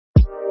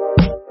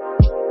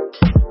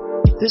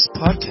This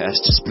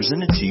podcast is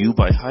presented to you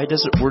by High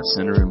Desert Word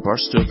Center in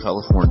Barstow,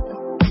 California.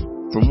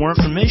 For more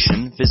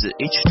information, visit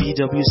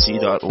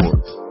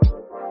hdwc.org.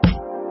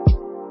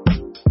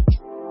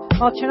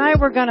 Well, tonight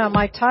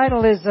my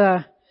title is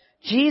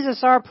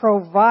Jesus Our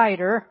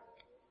Provider.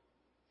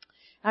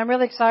 I'm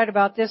really excited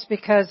about this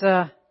because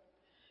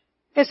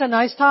it's a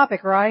nice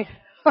topic, right?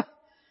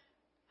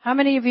 How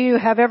many of you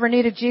have ever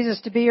needed Jesus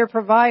to be your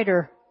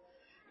provider?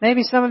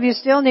 Maybe some of you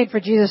still need for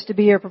Jesus to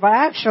be your provider.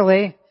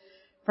 Actually,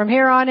 from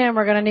here on in,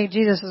 we're going to need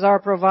Jesus as our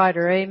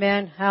provider.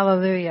 Amen.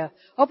 Hallelujah.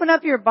 Open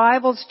up your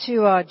Bibles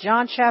to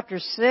John chapter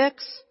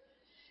 6.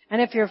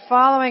 And if you're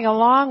following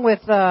along with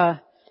the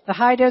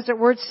High Desert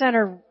Word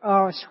Center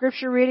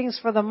scripture readings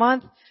for the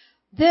month,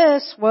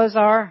 this was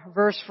our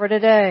verse for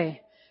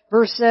today.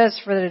 Verses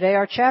for the day,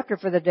 our chapter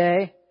for the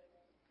day.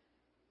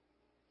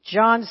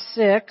 John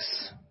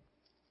 6.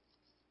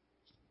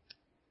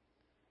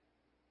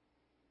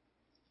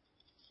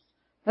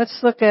 Let's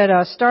look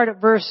at, start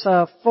at verse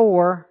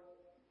 4.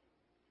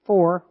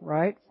 4,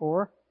 right?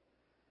 4.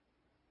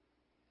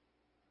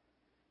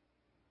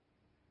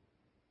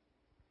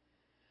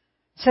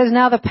 It says,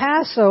 Now the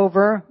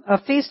Passover,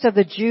 a feast of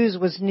the Jews,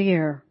 was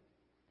near.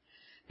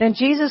 Then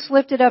Jesus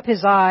lifted up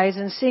his eyes,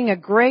 and seeing a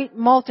great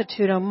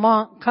multitude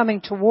coming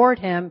toward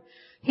him,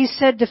 he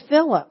said to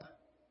Philip,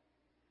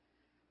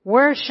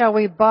 Where shall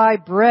we buy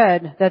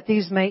bread that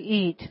these may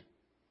eat?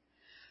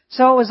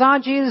 So it was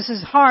on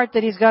Jesus' heart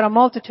that he's got a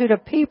multitude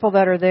of people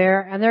that are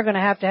there, and they're going to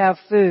have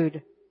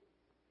food.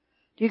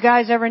 Do you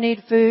guys ever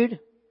need food?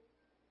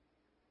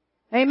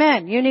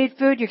 Amen. You need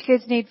food. Your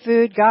kids need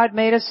food. God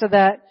made us so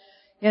that,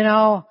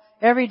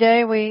 every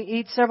day we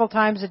eat several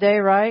times a day,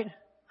 right?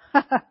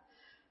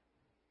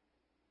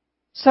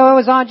 So it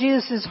was on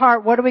Jesus'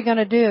 heart. What are we going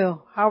to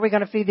do? How are we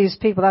going to feed these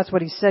people? That's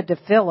what he said to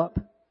Philip.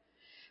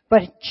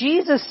 But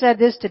Jesus said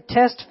this to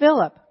test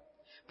Philip.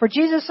 For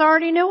Jesus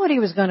already knew what he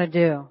was going to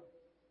do.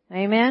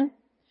 Amen.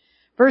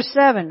 Verse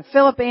 7,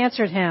 Philip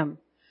answered him,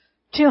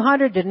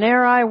 200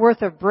 denarii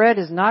worth of bread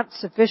is not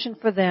sufficient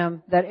for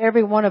them, that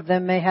every one of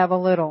them may have a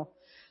little.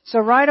 So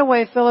right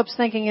away, Philip's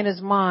thinking in his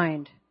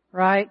mind,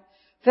 right?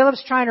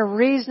 Philip's trying to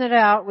reason it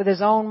out with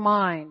his own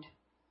mind.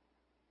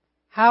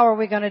 How are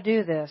we going to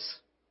do this?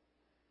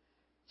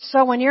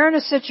 So when you're in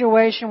a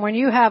situation when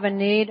you have a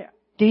need,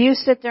 do you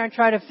sit there and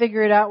try to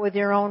figure it out with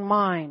your own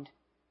mind?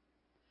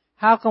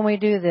 How can we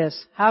do this?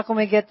 How can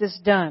we get this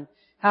done?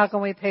 How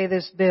can we pay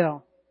this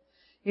bill?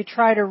 You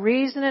try to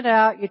reason it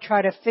out. You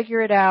try to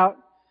figure it out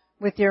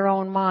with your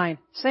own mind.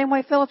 Same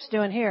way Philip's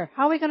doing here.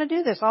 How are we going to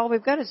do this? All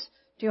we've got is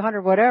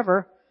 200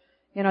 whatever,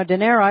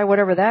 denarii,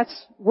 whatever that's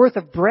worth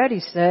of bread, he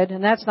said,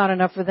 and that's not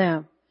enough for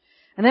them.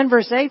 And then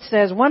verse 8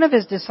 says, one of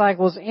his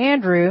disciples,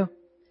 Andrew,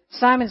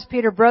 Simon's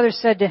Peter's brother,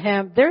 said to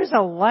him, There's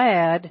a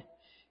lad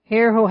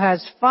here who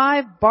has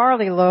 5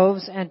 barley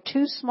loaves and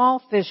 2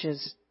 small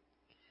fishes.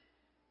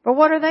 But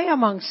what are they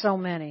among so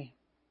many?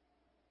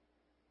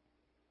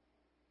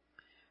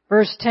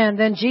 Verse 10,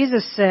 Then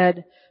Jesus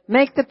said,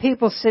 Make the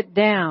people sit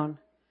down.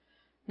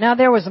 Now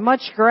there was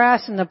much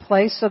grass in the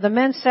place, so the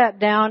men sat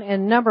down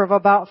in number of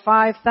about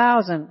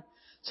 5,000.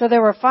 So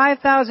there were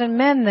 5,000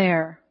 men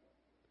there.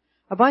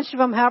 A bunch of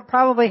them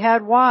probably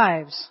had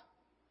wives.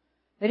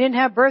 They didn't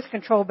have birth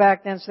control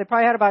back then, so they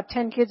probably had about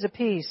 10 kids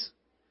apiece.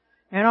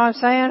 You know what I'm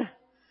saying?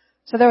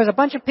 So there was a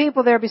bunch of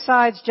people there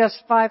besides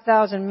just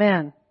 5,000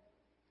 men.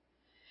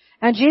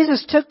 And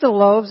Jesus took the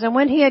loaves, and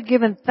when he had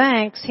given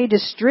thanks, he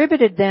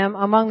distributed them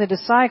among the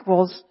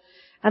disciples,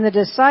 and the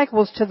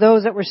disciples to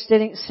those that were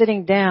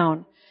sitting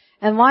down.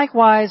 And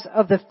likewise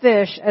of the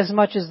fish, as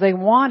much as they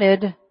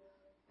wanted.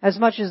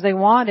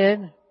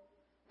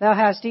 Thou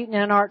hast eaten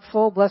and art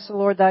full, bless the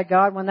Lord thy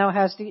God. When thou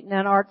hast eaten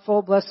and art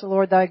full, bless the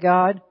Lord thy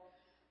God.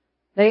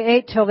 They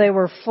ate till they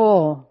were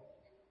full.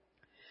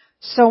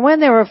 So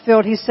when they were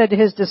filled, he said to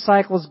his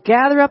disciples,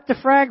 Gather up the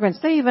fragments.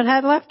 They even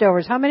had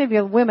leftovers. How many of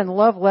you women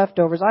love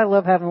leftovers? I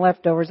love having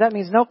leftovers. That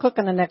means no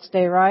cooking the next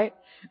day, right?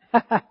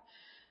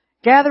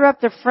 Gather up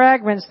the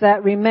fragments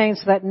that remain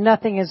so that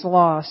nothing is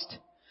lost.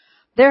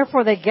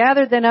 Therefore they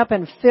gathered them up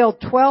and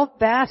filled 12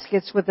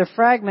 baskets with the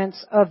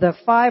fragments of the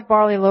 5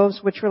 barley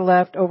loaves which were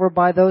left over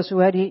by those who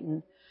had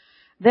eaten.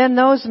 Then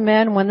those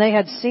men, when they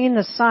had seen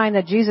the sign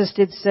that Jesus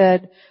did,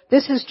 said,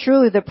 This is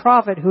truly the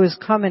prophet who is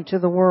come into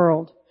the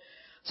world.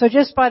 So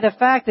just by the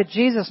fact that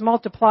Jesus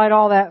multiplied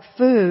all that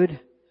food,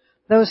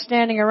 those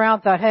standing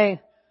around thought, hey,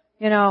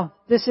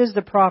 this is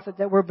the prophet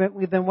that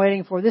we've been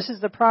waiting for. This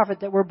is the prophet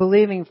that we're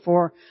believing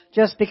for,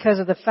 just because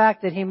of the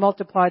fact that he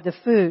multiplied the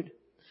food.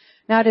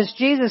 Now, does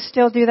Jesus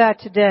still do that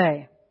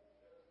today?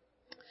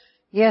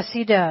 Yes,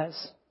 he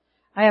does.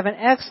 I have an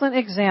excellent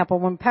example.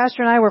 When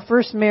Pastor and I were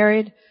first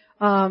married,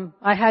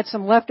 I had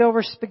some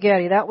leftover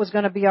spaghetti. That was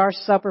going to be our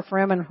supper for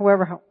him and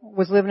whoever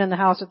was living in the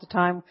house at the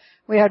time.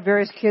 We had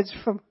various kids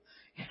from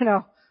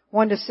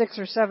 1 to 6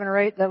 or 7 or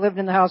 8 that lived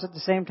in the house at the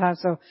same time.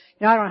 So,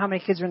 I don't know how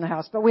many kids were in the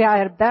house, but I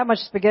had that much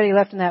spaghetti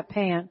left in that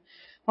pan.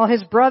 Well,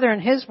 his brother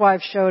and his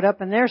wife showed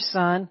up and their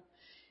son,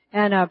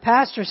 and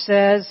Pastor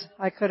says,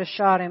 I could have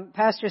shot him.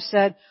 Pastor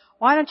said,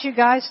 why don't you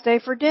guys stay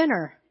for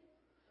dinner?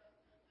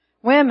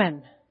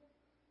 Women,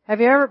 has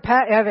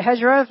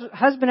your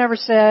husband ever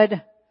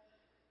said,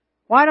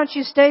 why don't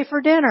you stay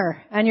for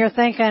dinner? And you're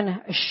thinking,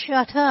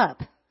 shut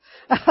up.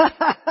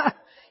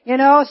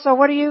 So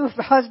what do you,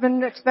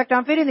 husband, expect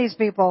I'm feeding these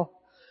people?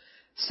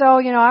 So,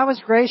 I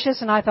was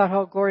gracious and I thought,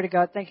 oh, glory to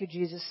God. Thank you,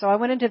 Jesus. So I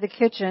went into the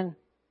kitchen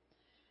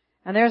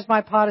and there's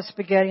my pot of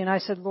spaghetti and I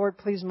said, Lord,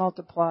 please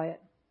multiply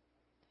it.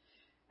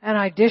 And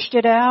I dished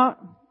it out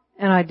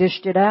and I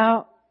dished it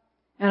out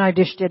and I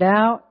dished it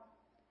out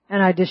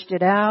and I dished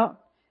it out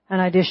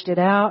and I dished it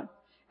out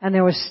and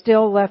there was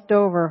still left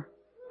over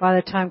by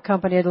the time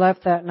company had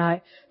left that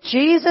night.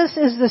 Jesus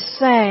is the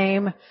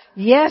same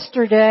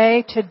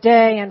yesterday,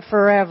 today, and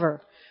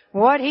forever.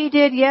 What He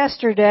did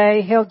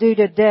yesterday, He'll do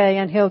today,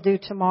 and He'll do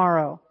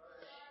tomorrow.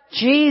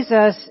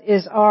 Jesus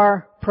is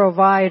our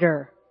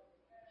provider.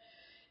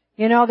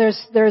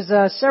 There's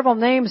several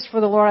names for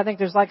the Lord. I think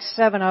there's like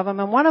 7 of them,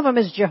 and one of them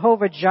is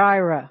Jehovah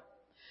Jireh.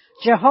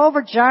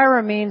 Jehovah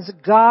Jireh means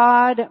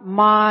God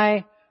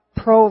my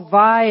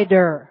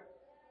provider.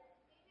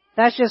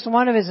 That's just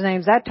one of His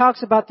names. That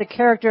talks about the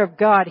character of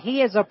God.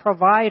 He is a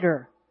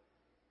provider.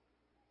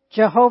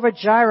 Jehovah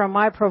Jireh,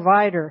 my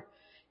provider.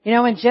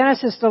 In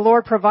Genesis, the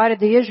Lord provided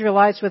the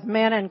Israelites with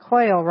manna and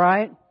quail,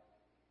 right?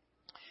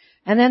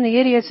 And then the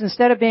idiots,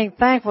 instead of being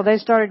thankful, they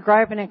started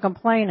griping and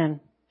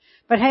complaining.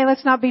 But hey,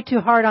 let's not be too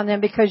hard on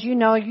them because you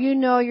know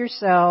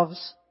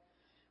yourselves.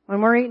 When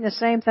we're eating the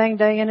same thing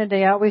day in and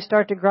day out, we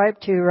start to gripe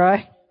too,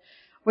 right?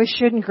 We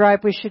shouldn't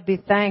gripe. We should be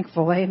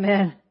thankful.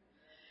 Amen.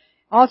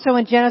 Also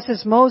in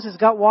Genesis, Moses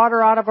got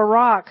water out of a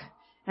rock.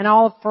 And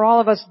for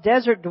all of us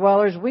desert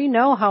dwellers, we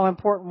know how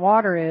important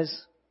water is.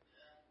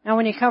 Now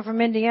when you come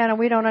from Indiana,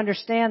 we don't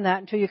understand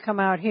that until you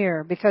come out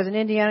here. Because in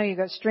Indiana, you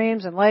got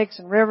streams and lakes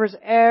and rivers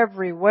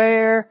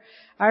everywhere.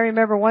 I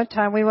remember one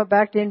time we went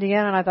back to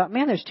Indiana and I thought,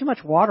 man, there's too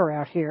much water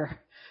out here.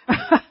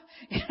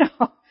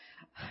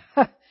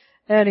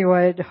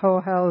 Anyway, oh,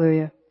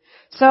 hallelujah.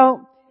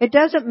 So it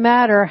doesn't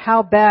matter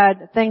how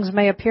bad things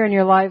may appear in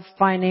your life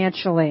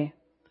financially.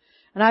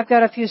 And I've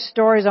got a few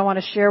stories I want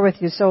to share with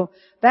you. So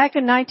back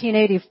in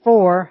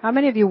 1984, how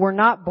many of you were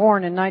not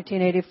born in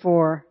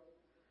 1984?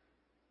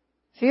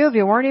 A few of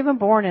you weren't even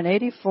born in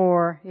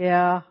 84.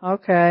 Yeah,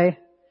 okay.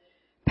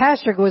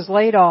 Pastor was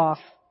laid off.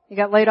 He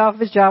got laid off of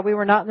his job. We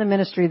were not in the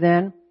ministry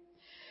then.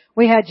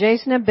 We had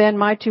Jason and Ben,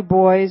 my 2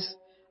 boys.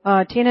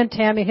 Tina and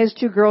Tammy, his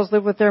 2 girls,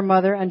 lived with their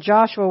mother. And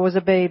Joshua was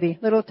a baby.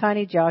 Little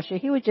tiny Joshua.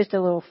 He was just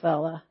a little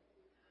fella.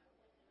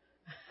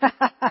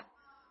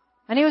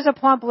 And he was a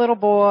plump little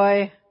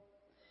boy.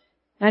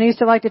 And he used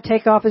to like to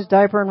take off his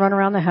diaper and run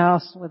around the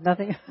house with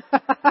nothing.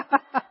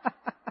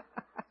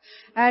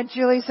 And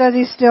Julie says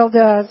he still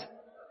does.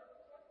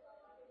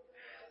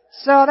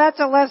 So that's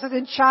a lesson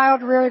in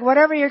child rearing.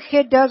 Whatever your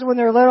kid does when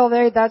they're little,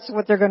 that's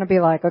what they're going to be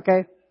like,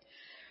 okay?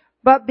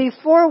 But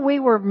before we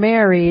were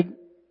married,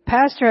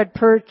 Pastor had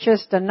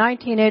purchased a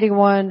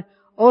 1981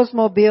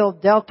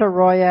 Oldsmobile Delta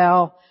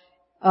Royale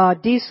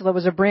diesel. It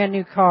was a brand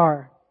new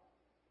car.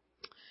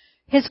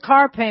 His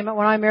car payment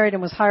when I married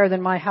him was higher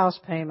than my house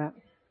payment.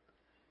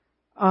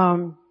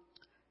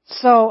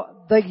 So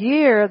the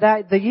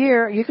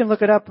year, you can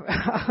look it up,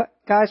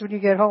 guys, when you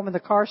get home in the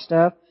car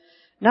stuff.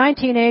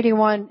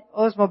 1981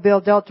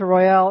 Oldsmobile Delta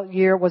Royale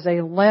year was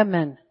a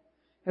lemon.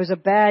 It was a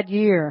bad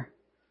year.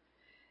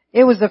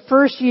 It was the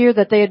first year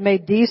that they had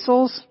made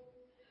diesels.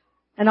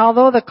 And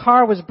although the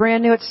car was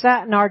brand new, it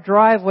sat in our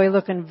driveway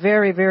looking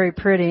very, very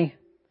pretty.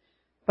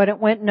 But it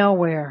went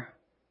nowhere.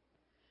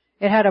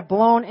 It had a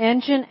blown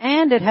engine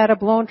and it had a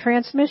blown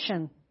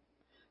transmission.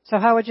 So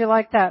how would you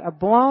like that? A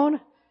blown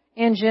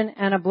engine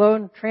and a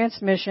blown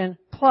transmission,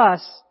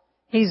 plus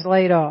he's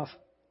laid off.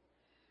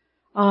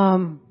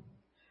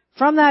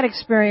 From that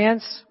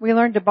experience, we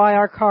learned to buy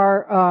our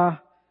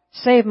car,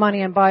 save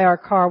money and buy our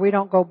car. We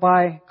don't go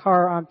buy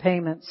car on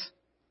payments.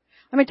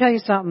 Let me tell you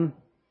something.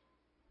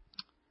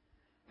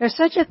 There's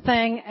such a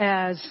thing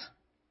as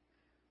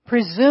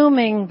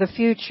presuming the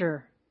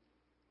future.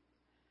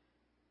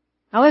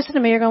 Now listen to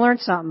me, you're going to learn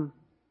something.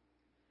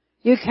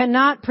 You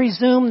cannot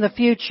presume the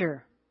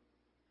future.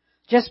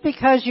 Just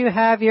because you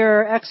have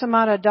your X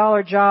amount of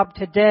dollar job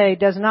today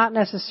does not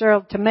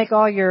necessarily, to make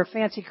all your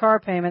fancy car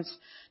payments,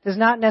 does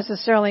not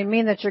necessarily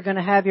mean that you're going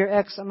to have your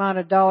X amount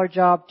of dollar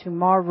job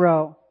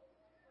tomorrow.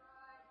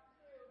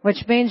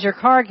 Which means your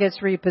car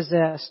gets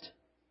repossessed.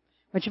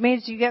 Which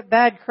means you get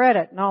bad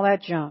credit and all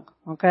that junk,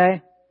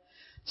 okay?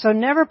 So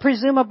never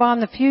presume upon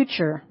the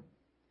future.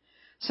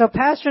 So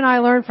Pastor and I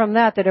learned from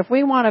that if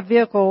we want a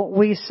vehicle,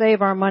 we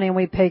save our money and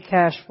we pay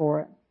cash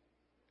for it.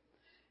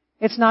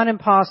 It's not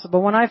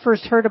impossible. When I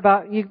first heard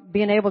about you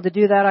being able to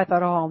do that, I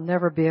thought, I'll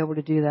never be able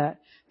to do that.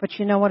 But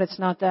you know what? It's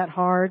not that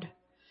hard.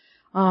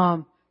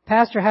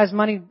 Pastor has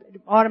money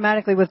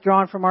automatically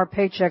withdrawn from our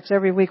paychecks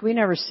every week. We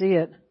never see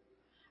it.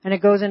 And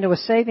it goes into a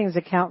savings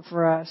account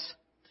for us.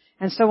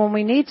 And so when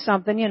we need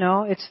something,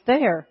 it's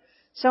there.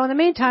 So in the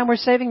meantime, we're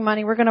saving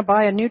money. We're going to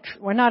buy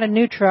we're not a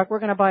new truck. We're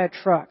going to buy a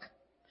truck.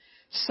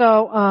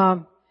 So,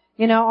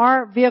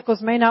 our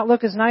vehicles may not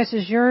look as nice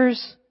as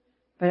yours,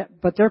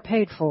 but they're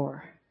paid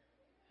for.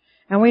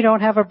 And we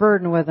don't have a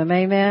burden with them.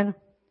 Amen.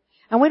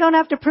 And we don't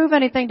have to prove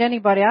anything to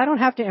anybody. I don't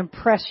have to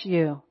impress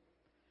you.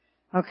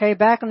 Okay,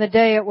 back in the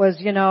day it was,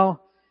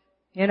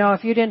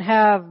 if you didn't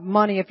have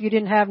money, if you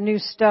didn't have new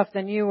stuff,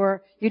 then you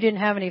didn't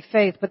have any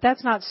faith. But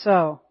that's not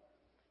so.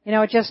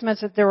 It just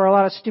meant that there were a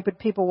lot of stupid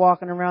people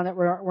walking around that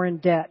were in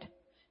debt.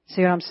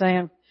 See what I'm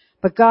saying?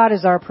 But God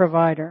is our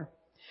provider.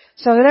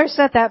 So there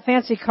sat that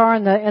fancy car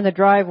in the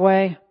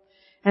driveway.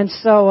 And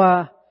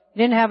so, he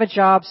didn't have a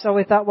job, so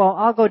we thought, well,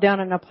 I'll go down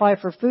and apply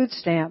for food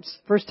stamps.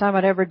 First time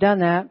I'd ever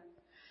done that.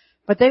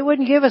 But they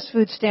wouldn't give us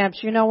food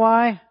stamps. You know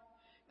why?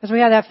 Because we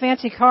had that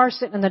fancy car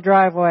sitting in the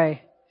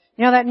driveway.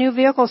 That new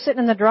vehicle sitting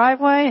in the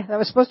driveway that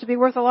was supposed to be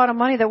worth a lot of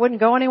money that wouldn't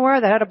go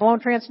anywhere, that had a blown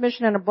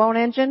transmission and a blown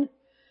engine?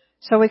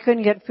 So we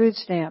couldn't get food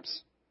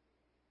stamps.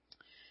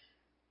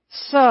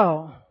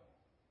 So,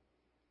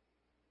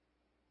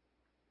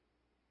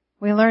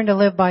 we learned to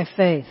live by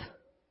faith.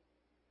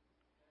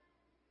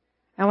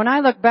 And when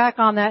I look back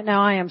on that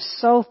now, I am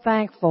so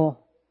thankful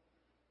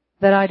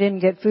that I didn't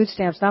get food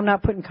stamps. Now, I'm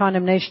not putting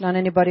condemnation on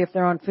anybody if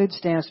they're on food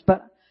stamps,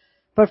 but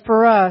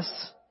for us,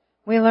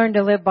 we learned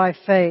to live by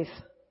faith.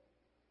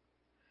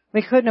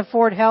 We couldn't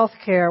afford health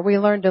care. We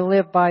learned to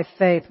live by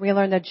faith. We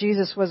learned that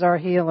Jesus was our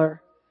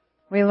healer.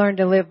 We learned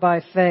to live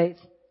by faith.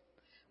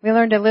 We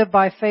learned to live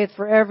by faith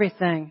for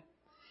everything.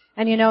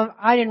 And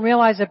I didn't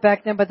realize it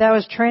back then, but that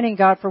was training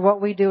God for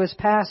what we do as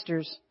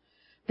pastors.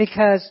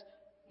 Because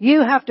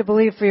you have to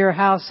believe for your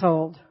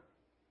household.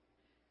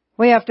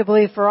 We have to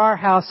believe for our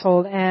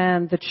household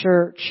and the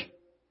church.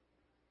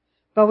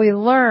 But we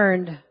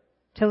learned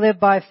to live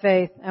by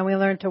faith, and we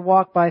learned to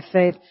walk by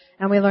faith,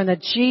 and we learned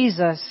that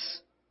Jesus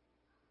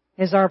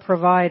is our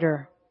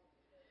provider.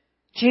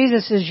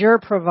 Jesus is your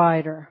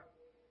provider.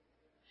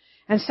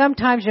 And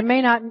sometimes you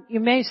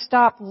may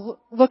stop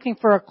looking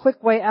for a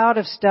quick way out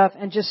of stuff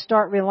and just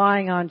start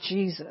relying on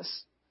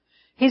Jesus.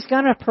 He's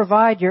going to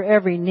provide your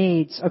every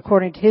needs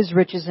according to His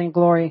riches and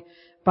glory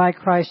by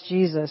Christ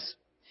Jesus.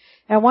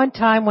 At one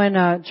time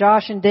when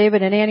Josh and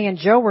David and Annie and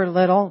Joe were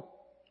little,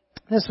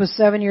 this was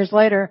 7 years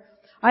later,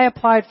 I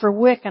applied for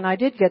WIC and I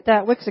did get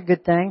that. WIC's a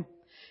good thing.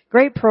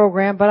 Great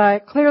program, but I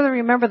clearly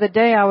remember the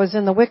day I was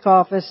in the WIC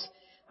office.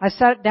 I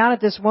sat down at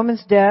this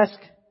woman's desk,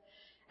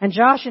 and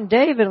Josh and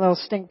David, little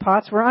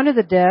stinkpots, were under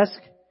the desk.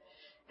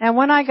 And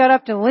when I got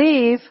up to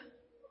leave,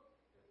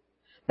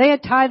 they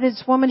had tied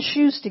this woman's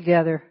shoes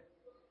together.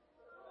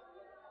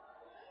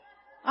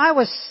 I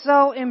was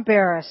so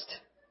embarrassed.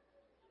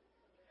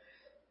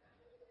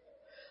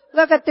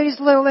 Look at these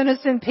little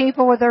innocent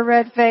people with their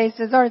red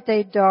faces. Aren't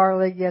they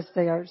darling? Yes,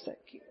 they are so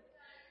cute.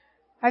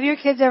 Have your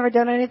kids ever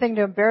done anything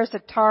to embarrass the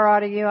tar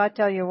out of you? I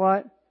tell you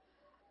what.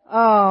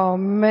 Oh,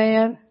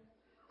 man.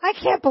 I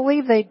can't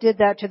believe they did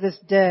that to this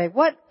day.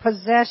 What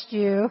possessed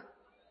you?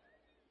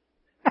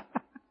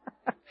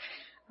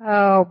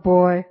 Oh,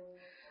 boy.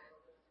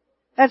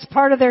 That's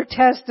part of their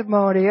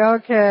testimony.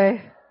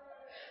 Okay.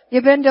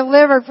 You've been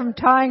delivered from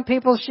tying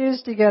people's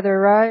shoes together,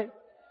 right?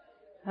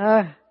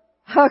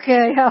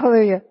 Okay,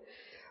 hallelujah.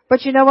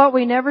 But you know what?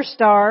 We never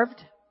starved.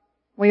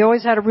 We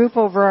always had a roof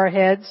over our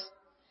heads.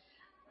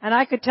 And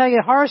I could tell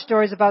you horror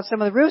stories about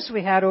some of the roofs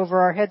we had over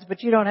our heads, but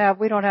we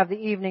don't have the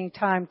evening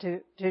time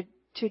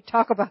to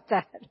talk about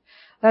that.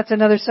 That's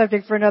another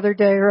subject for another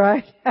day,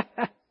 right?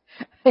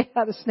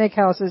 Yeah, the snake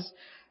houses.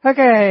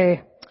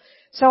 Okay.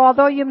 So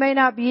although you may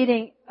not be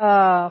eating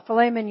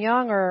filet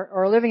mignon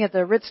or living at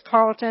the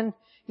Ritz-Carlton,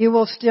 you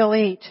will still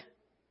eat.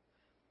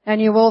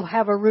 And you will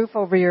have a roof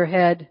over your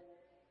head.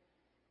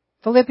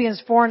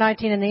 Philippians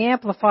 4:19 in the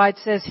Amplified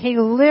says, He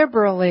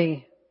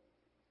liberally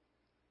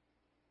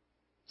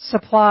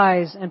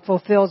supplies and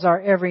fulfills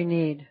our every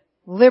need.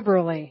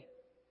 Liberally.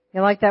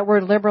 You like that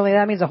word liberally?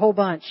 That means a whole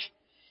bunch.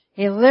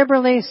 He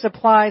liberally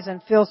supplies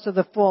and fills to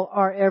the full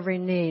our every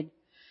need.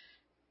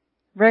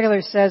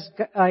 Regularly says,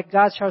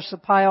 God shall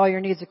supply all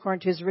your needs according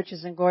to His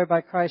riches and glory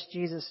by Christ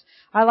Jesus.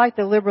 I like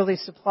the liberally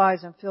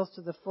supplies and fills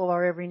to the full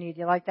our every need.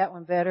 You like that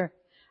one better?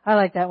 I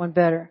like that one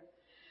better.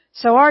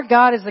 So our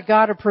God is the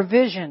God of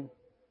provision.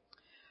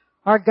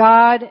 Our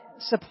God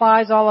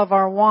supplies all of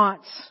our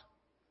wants.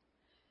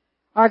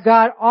 Our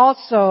God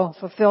also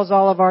fulfills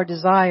all of our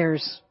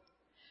desires.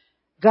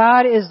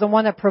 God is the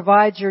one that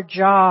provides your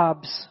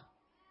jobs.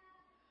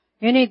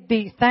 You need to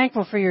be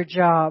thankful for your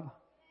job.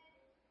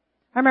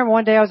 I remember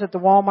one day I was at the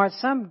Walmart.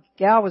 Some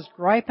gal was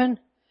griping.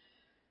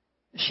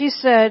 She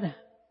said,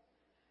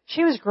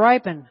 she was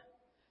griping.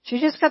 She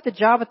just got the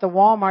job at the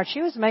Walmart.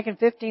 She was making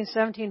 $15,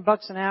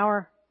 $17 an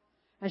hour.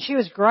 And she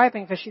was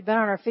griping because she'd been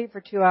on her feet for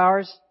 2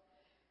 hours.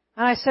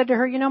 And I said to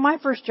her, my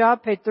first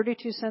job paid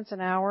 32 cents an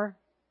hour.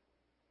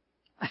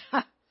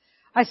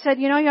 I said,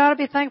 you ought to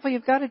be thankful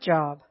you've got a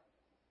job.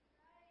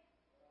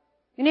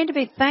 You need to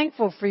be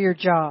thankful for your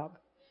job.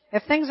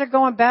 If things are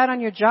going bad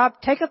on your job,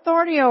 take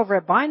authority over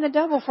it. Bind the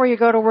devil before you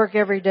go to work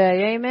every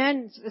day.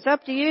 Amen? It's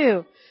up to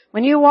you.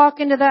 When you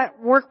walk into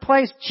that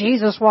workplace,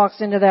 Jesus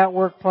walks into that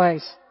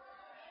workplace.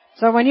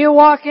 So when you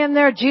walk in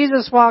there,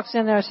 Jesus walks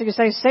in there. So you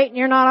say, Satan,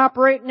 you're not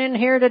operating in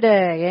here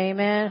today.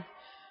 Amen?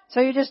 So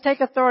you just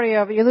take authority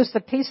over it. You lose the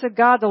peace of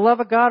God, the love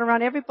of God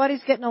around.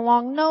 Everybody's getting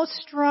along. No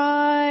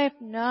strife,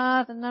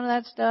 nothing, none of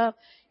that stuff.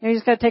 You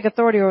just got to take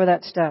authority over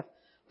that stuff.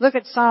 Look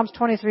at Psalms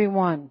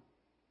 23:1.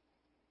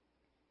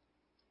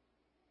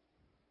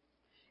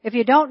 If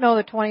you don't know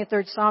the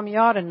 23rd Psalm, you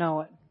ought to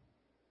know it.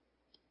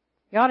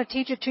 You ought to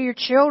teach it to your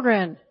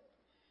children.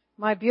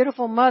 My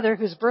beautiful mother,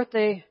 whose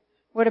birthday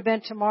would have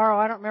been tomorrow,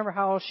 I don't remember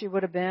how old she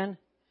would have been.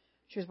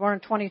 She was born in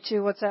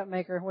 22. What's that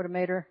make her? Would have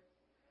made her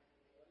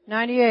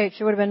 98.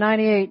 She would have been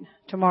 98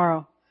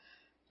 tomorrow.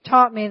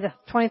 Taught me the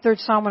 23rd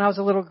Psalm when I was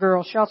a little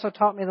girl. She also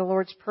taught me the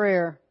Lord's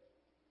Prayer.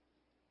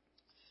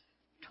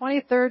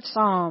 23rd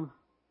Psalm.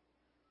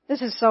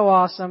 This is so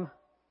awesome.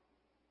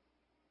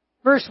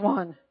 Verse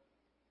 1.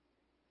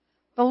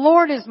 The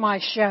Lord is my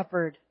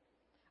shepherd.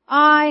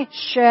 I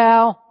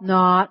shall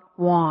not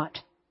want.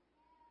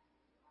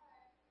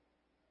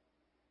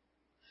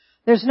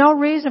 There's no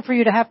reason for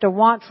you to have to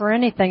want for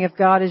anything if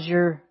God is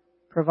your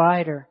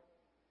provider.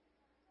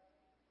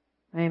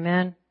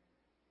 Amen.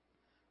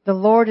 The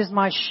Lord is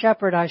my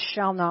shepherd, I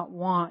shall not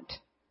want.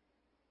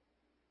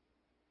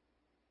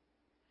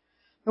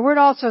 The word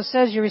also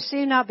says you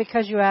receive not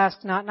because you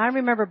ask not. And I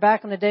remember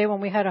back in the day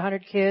when we had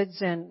 100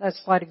 kids, and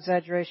that's slight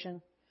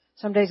exaggeration.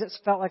 Some days it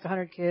felt like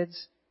 100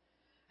 kids.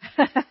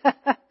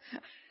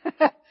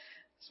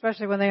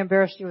 Especially when they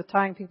embarrassed you with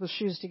tying people's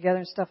shoes together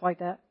and stuff like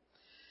that.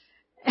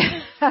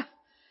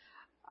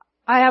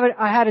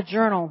 I had a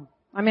journal.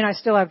 I mean, I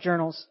still have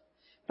journals.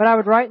 But I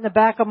would write in the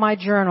back of my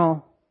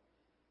journal,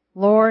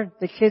 Lord,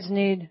 the kids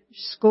need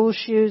school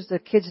shoes, the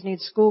kids need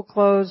school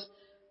clothes,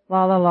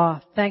 la la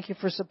la. Thank you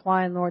for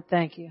supplying, Lord,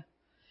 thank you.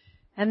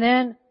 And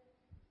then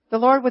the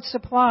Lord would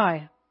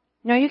supply.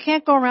 You know, you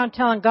can't go around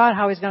telling God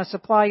how He's going to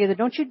supply you.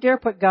 Don't you dare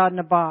put God in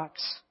a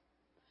box.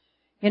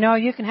 You know,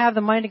 you can have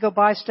the money to go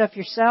buy stuff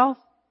yourself.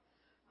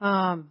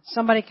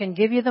 Somebody can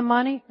give you the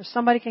money, or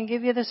somebody can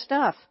give you the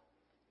stuff.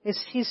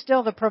 He's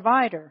still the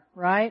provider,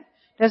 right?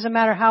 Doesn't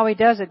matter how He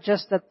does it,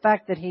 just the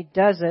fact that He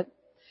does it.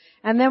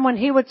 And then when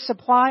He would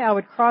supply, I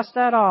would cross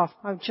that off.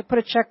 I would put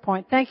a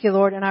checkpoint. Thank you,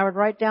 Lord. And I would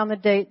write down the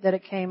date that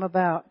it came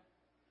about.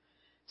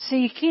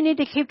 See, you need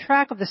to keep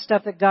track of the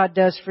stuff that God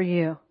does for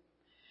you.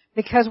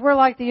 Because we're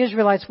like the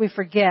Israelites, we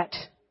forget.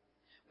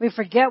 We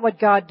forget what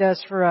God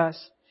does for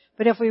us.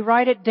 But if we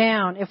write it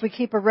down, if we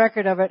keep a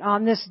record of it,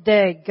 on this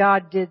day,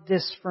 God did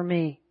this for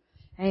me.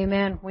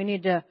 Amen. We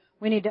need to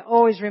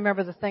always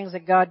remember the things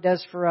that God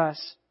does for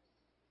us.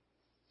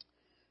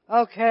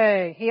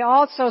 Okay. He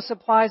also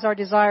supplies our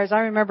desires.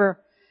 I remember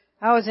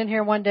I was in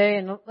here one day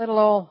and little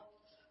old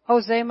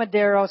Jose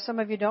Madero. Some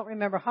of you don't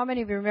remember. How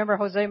many of you remember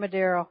Jose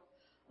Madero?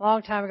 A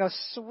long time ago.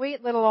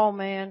 Sweet little old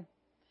man.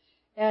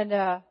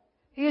 And,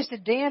 he used to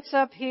dance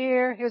up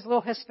here. He was a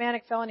little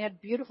Hispanic fellow and he had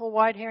beautiful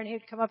white hair and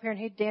he'd come up here and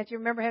he'd dance. You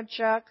remember him,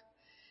 Chuck?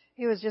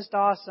 He was just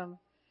awesome.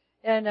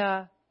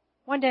 And,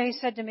 one day he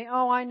said to me,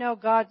 oh, I know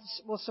God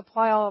will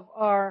supply all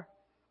of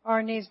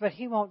our needs, but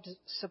He won't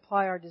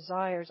supply our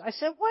desires. I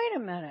said, wait a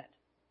minute.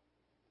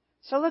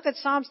 So look at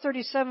Psalms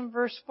 37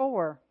 verse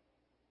 4.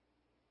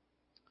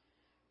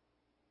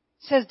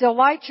 It says,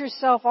 delight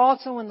yourself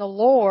also in the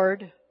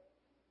Lord,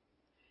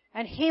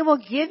 and He will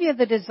give you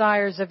the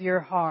desires of your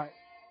heart.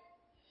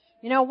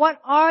 You know, what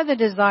are the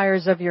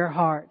desires of your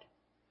heart?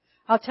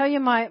 I'll tell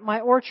you my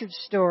orchard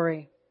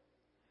story.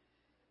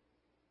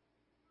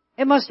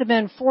 It must have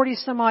been 40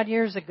 some odd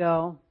years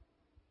ago.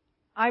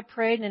 I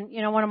prayed, and,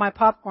 you know, one of my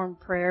popcorn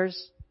prayers,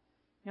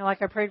 you know,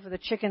 like I prayed for the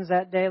chickens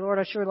that day. Lord,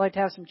 I sure would like to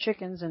have some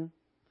chickens. And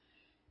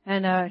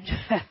that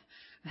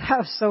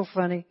was so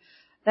funny.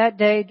 That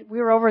day, we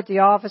were over at the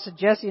office, and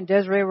Jesse and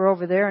Desiree were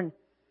over there, and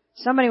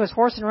somebody was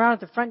horsing around at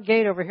the front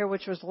gate over here,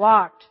 which was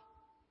locked.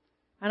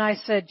 And I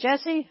said,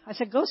 Jesse,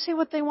 go see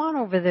what they want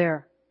over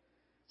there.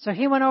 So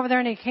he went over there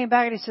and he came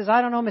back and he says,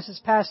 I don't know,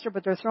 Mrs. Pastor,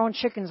 but they're throwing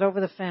chickens over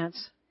the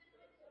fence.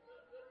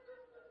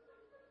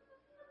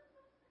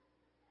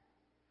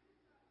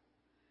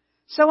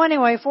 So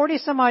anyway, 40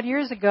 some odd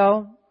years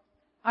ago,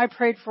 I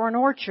prayed for an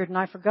orchard and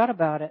I forgot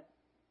about it.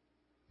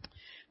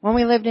 When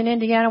we lived in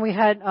Indiana, we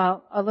had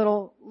a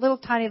little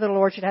tiny little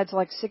orchard. It had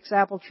like 6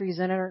 apple trees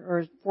in it,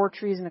 or 4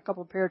 trees and a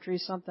couple of pear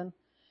trees, something.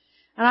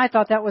 And I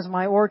thought that was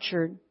my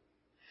orchard.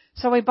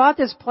 So we bought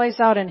this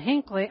place out in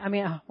Hinckley.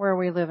 Where are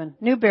we living?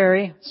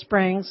 Newberry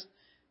Springs.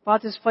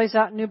 Bought this place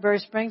out in Newberry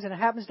Springs, and it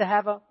happens to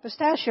have a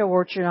pistachio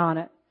orchard on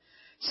it.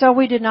 So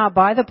we did not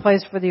buy the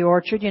place for the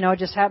orchard. You know, it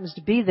just happens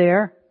to be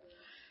there.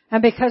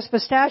 And because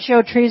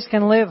pistachio trees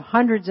can live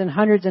hundreds and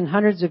hundreds and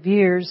hundreds of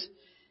years,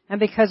 and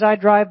because I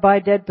drive by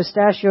dead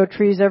pistachio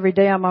trees every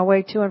day on my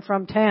way to and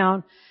from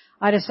town,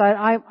 I decided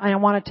I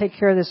want to take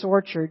care of this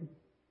orchard.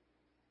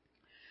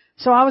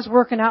 So I was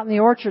working out in the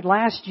orchard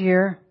last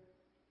year,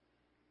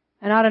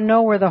 and out of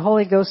nowhere the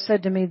Holy Ghost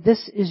said to me,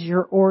 this is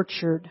your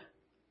orchard.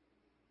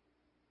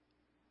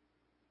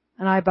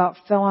 And I about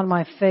fell on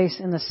my face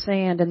in the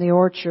sand in the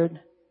orchard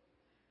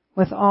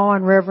with awe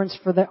and reverence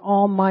for the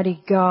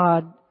Almighty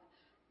God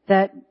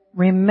that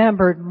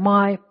remembered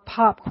my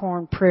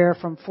popcorn prayer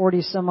from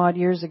 40 some odd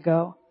years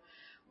ago.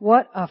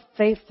 What a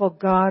faithful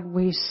God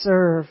we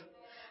serve.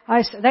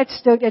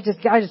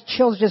 I just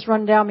chills just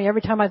run down me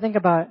every time I think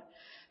about it.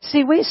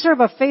 See, we serve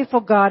a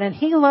faithful God, and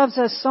He loves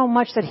us so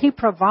much that He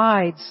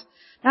provides.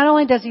 Not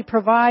only does He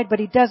provide, but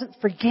He doesn't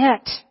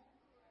forget.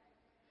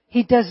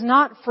 He does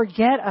not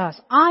forget us.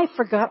 I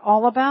forgot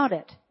all about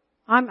it.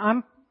 I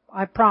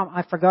promise,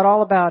 I forgot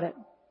all about it.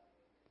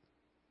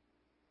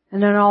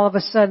 And then all of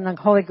a sudden the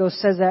Holy Ghost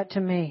says that to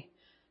me.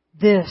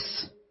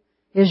 This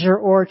is your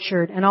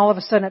orchard. And all of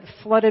a sudden it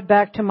flooded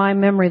back to my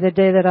memory the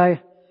day that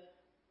I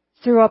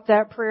threw up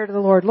that prayer to the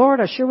Lord. Lord,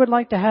 I sure would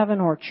like to have an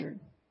orchard.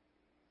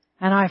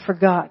 And I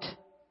forgot.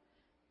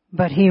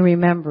 But He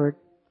remembered.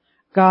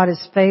 God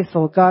is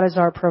faithful. God is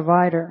our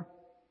provider.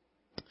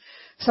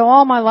 So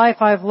all my life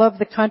I've loved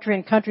the country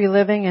and country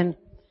living, and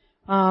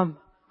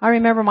I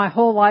remember my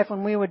whole life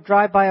when we would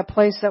drive by a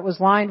place that was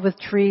lined with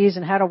trees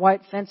and had a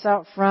white fence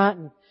out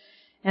front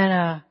and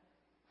a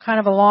kind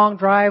of a long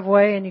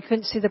driveway, and you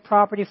couldn't see the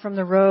property from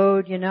the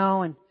road,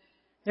 and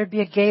there'd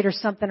be a gate or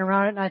something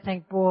around it, and I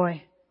think,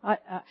 boy,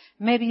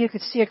 maybe you could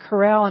see a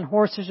corral and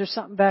horses or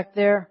something back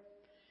there.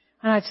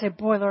 And I'd say,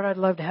 boy, Lord, I'd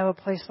love to have a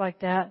place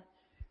like that.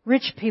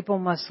 Rich people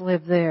must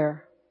live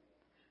there.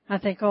 I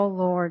think, oh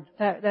Lord,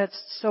 that's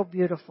so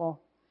beautiful.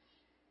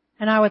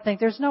 And I would think,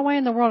 there's no way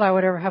in the world I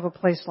would ever have a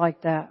place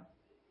like that.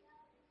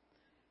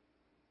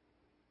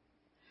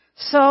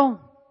 So,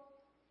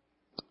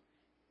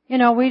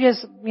 we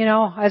just,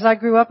 as I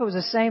grew up, it was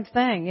the same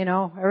thing,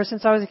 ever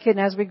since I was a kid,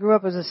 and as we grew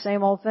up, it was the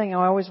same old thing.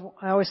 I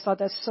always thought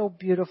that's so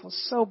beautiful,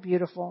 so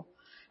beautiful.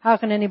 How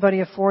can anybody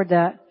afford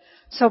that?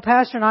 So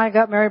Pastor and I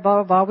got married,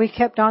 blah, blah, blah. We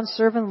kept on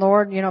serving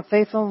Lord,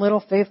 faithful in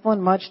little, faithful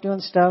in much, doing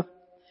stuff.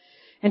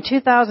 In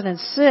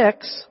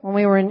 2006,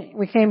 when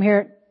we came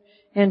here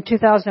in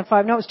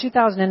 2005, no, it was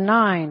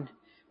 2009,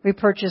 we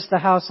purchased the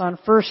house on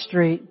First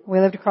Street.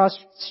 We lived across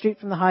the street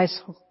from the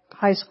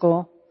high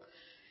school.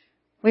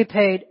 We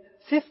paid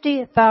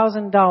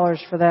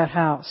 $50,000 for that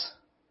house.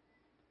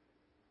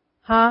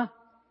 Huh?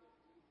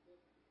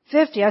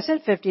 50. I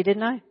said 50,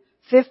 didn't I?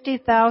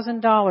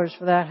 $50,000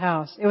 for that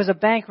house. It was a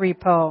bank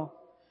repo.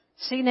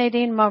 See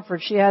Nadine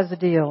Mumford, she has the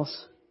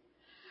deals.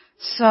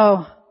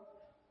 So,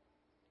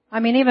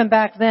 even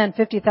back then,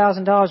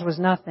 $50,000 was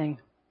nothing.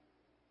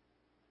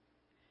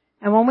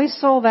 And when we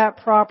sold that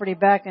property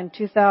back in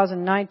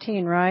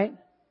 2019, right,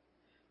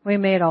 we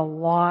made a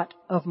lot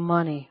of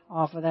money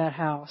off of that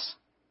house.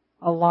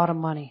 A lot of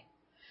money.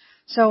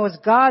 So it was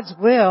God's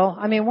will.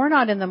 We're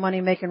not in the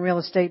money-making real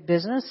estate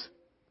business.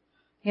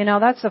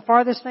 That's the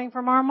farthest thing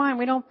from our mind.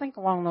 We don't think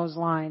along those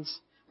lines.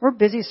 We're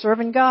busy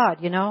serving God,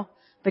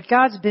 but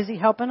God's busy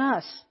helping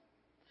us.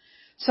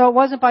 So it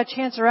wasn't by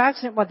chance or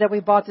accident that we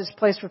bought this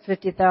place for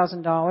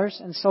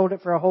 $50,000 and sold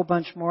it for a whole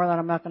bunch more that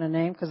I'm not going to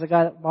name because the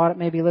guy that bought it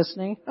may be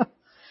listening.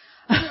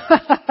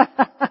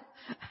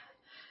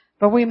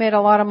 But we made a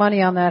lot of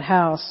money on that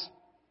house.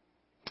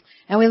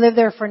 And we lived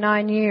there for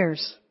 9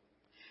 years.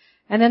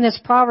 And then this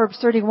Proverbs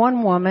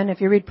 31 woman,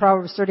 if you read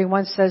Proverbs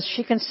 31, says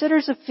she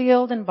considers a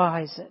field and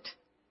buys it.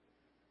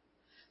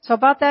 So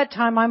about that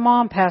time, my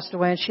mom passed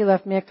away and she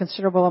left me a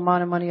considerable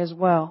amount of money as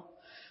well.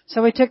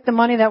 So we took the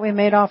money that we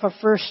made off of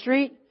First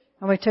Street,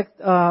 and we took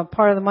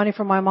part of the money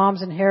from my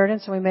mom's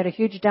inheritance, and we made a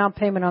huge down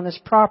payment on this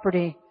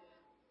property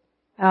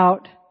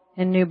out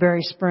in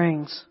Newberry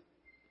Springs.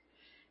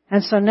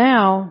 And so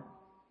now,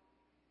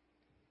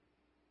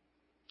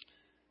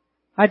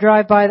 I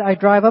drive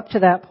up to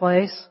that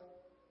place.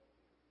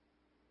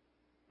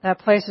 That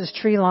place is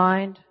tree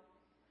lined.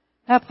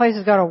 That place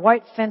has got a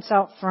white fence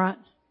out front.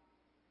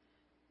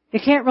 You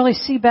can't really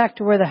see back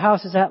to where the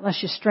house is at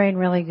unless you strain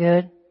really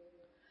good.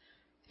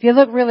 If you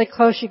look really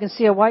close, you can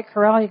see a white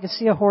corral, you can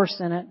see a horse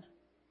in it.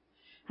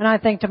 And I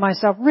think to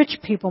myself, rich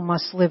people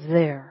must live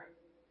there.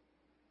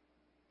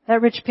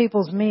 That rich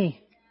people's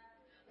me.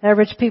 That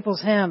rich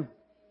people's him.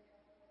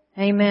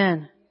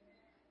 Amen.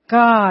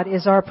 God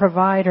is our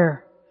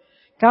provider.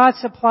 God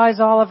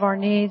supplies all of our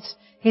needs.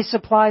 He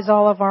supplies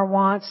all of our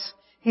wants.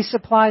 He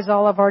supplies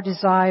all of our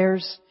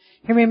desires.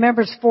 He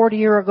remembers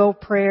 40-year-ago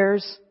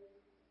prayers.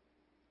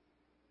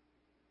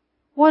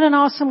 What an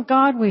awesome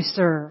God we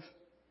serve.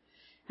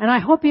 And I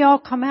hope you all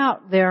come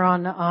out there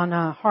on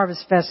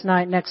Harvest Fest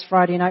night, next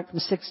Friday night from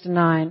 6 to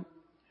 9.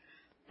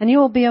 And you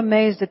will be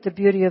amazed at the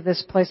beauty of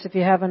this place if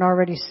you haven't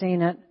already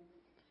seen it.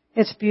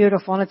 It's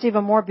beautiful, and it's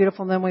even more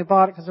beautiful than we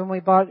bought it, because when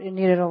we bought it, it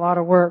needed a lot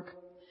of work.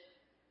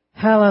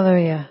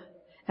 Hallelujah.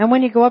 And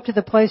when you go up to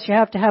the place, you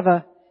have to have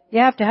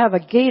a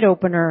gate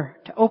opener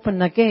to open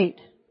the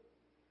gate.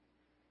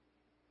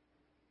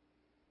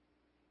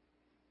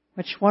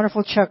 Which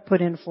wonderful Chuck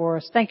put in for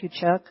us. Thank you,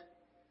 Chuck.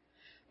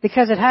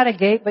 Because it had a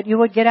gate, but you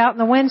would get out in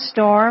the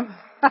windstorm.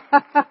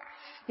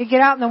 You get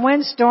out in the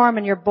windstorm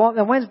and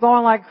the wind's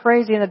blowing like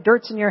crazy and the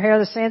dirt's in your hair,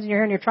 the sand's in your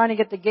hair, and you're trying to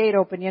get the gate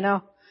open,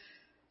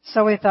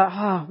 So we thought,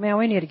 oh man,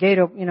 we need a gate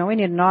open, we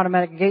need an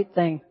automatic gate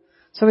thing.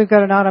 So we've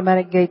got an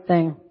automatic gate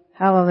thing.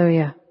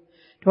 Hallelujah.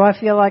 Do I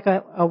feel like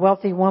a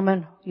wealthy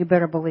woman? You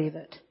better believe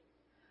it.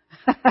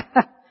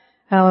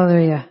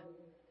 Hallelujah.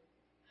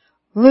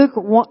 Luke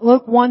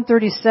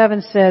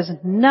 1:37 says,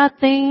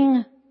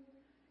 nothing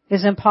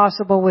is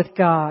impossible with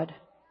God.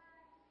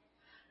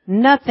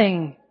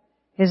 Nothing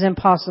is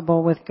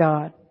impossible with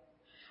God.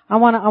 I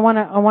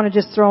want to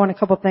just throw in a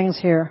couple things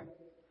here.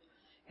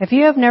 If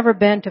you have never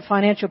been to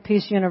Financial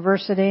Peace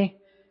University,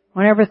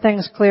 whenever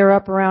things clear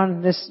up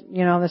around this,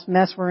 this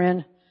mess we're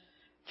in,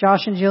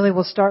 Josh and Julie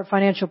will start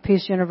Financial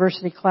Peace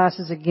University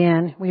classes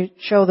again. We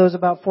show those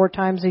about 4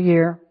 times a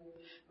year.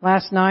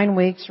 Last 9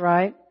 weeks,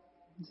 right?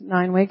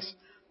 9 weeks.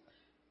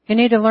 You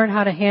need to learn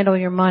how to handle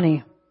your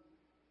money.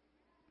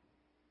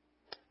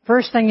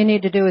 First thing you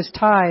need to do is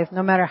tithe,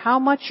 no matter how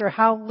much or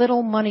how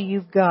little money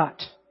you've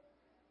got.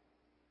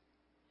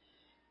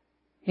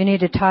 You need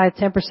to tithe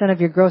 10% of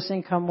your gross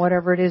income,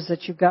 whatever it is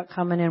that you've got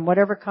coming in.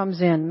 Whatever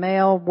comes in,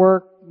 mail,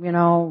 work,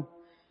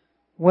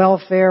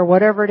 welfare,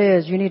 whatever it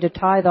is, you need to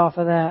tithe off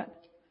of that.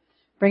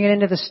 Bring it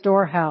into the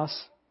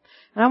storehouse.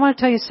 And I want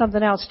to tell you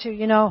something else too.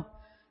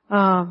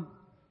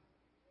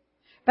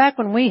 Back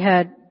when we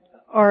had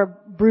our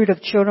brood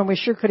of children, we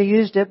sure could have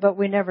used it, but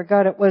we never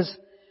got it. Was,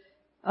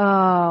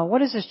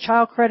 what is this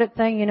child credit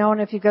thing,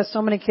 and if you've got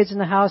so many kids in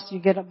the house, you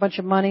get a bunch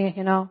of money,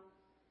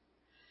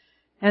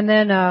 And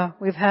then,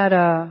 we've had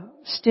a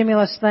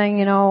stimulus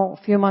thing, a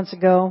few months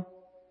ago.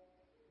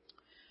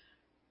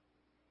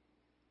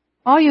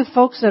 All you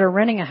folks that are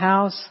renting a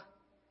house,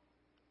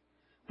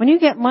 when you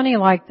get money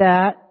like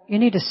that, you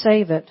need to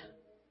save it.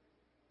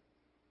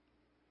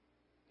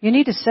 You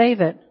need to save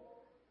it.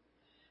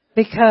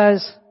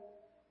 Because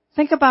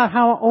think about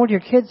how old your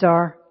kids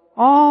are.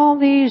 All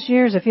these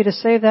years, if you'd have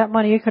saved that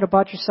money, you could have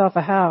bought yourself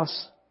a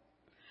house.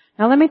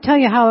 Now let me tell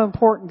you how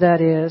important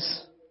that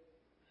is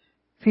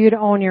for you to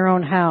own your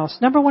own house.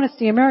 Number one, it's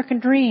the American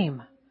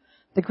dream.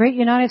 The great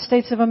United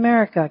States of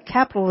America.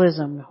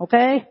 Capitalism,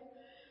 okay?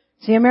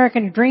 It's the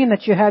American dream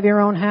that you have your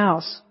own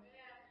house.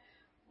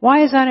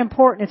 Why is that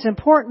important? It's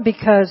important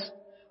because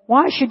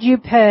why should you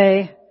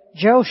pay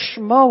Joe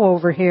Schmo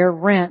over here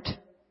rent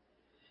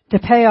to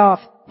pay off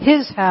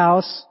his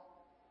house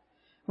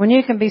when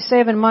you can be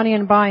saving money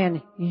and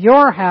buying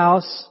your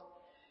house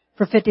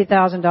for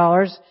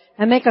 $50,000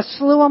 and make a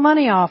slew of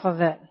money off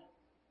of it?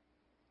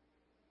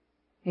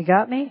 You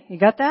got me? You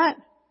got that?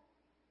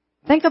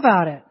 Think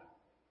about it.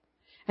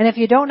 And if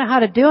you don't know how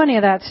to do any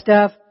of that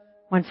stuff,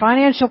 when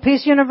Financial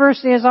Peace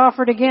University is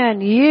offered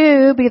again,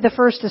 you be the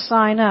first to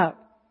sign up.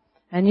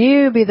 And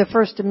you be the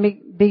first to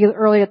be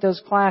early at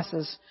those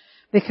classes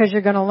because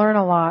you're going to learn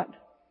a lot.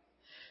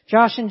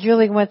 Josh and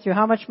Julie went through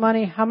how much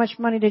money? How much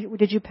money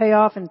did you pay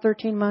off in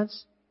 13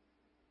 months?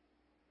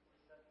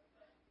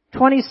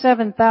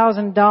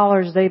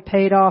 $27,000 they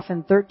paid off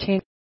in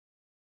 13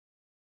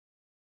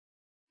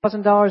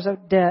 $1,000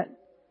 of debt.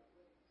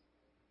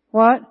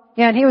 What?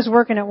 Yeah, and he was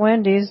working at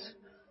Wendy's.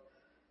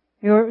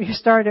 You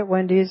started at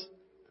Wendy's.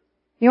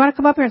 You want to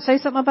come up here and say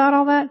something about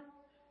all that?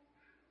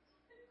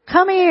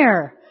 Come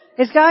here.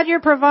 Is God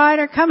your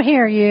provider? Come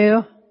here,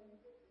 you.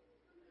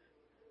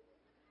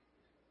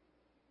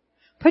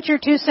 Put your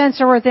 2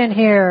 cents worth in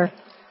here.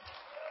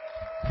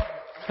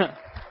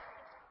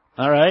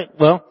 All right.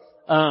 Well,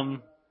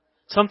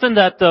 something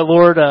that the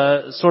Lord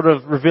sort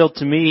of revealed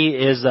to me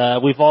is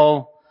we've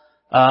all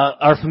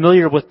are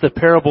familiar with the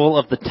parable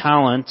of the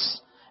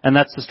talents, and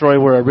that's the story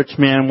where a rich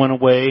man went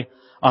away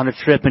on a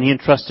trip and he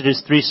entrusted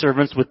his 3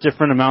 servants with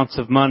different amounts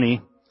of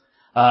money.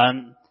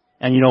 And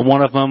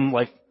one of them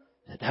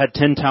had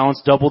 10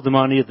 talents, doubled the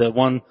money. The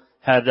one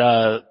had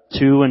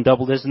 2 and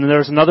doubled his. And then there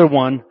was another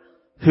one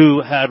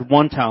who had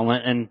 1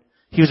 talent, and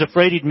he was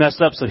afraid he'd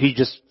mess up, so he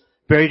just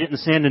buried it in the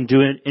sand and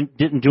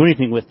didn't do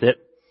anything with it.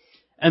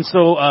 And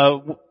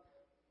so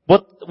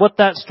what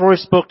that story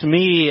spoke to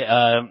me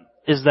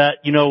is that,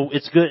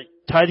 it's good.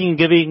 Tithing and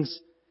giving's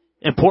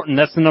important.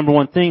 That's the number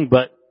one thing.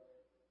 But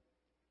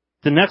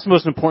the next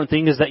most important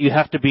thing is that you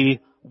have to be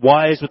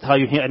wise with how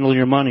you handle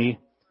your money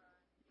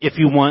if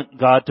you want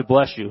God to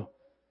bless you.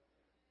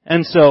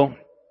 And so,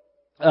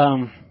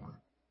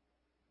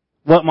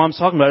 what Mom's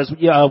talking about is,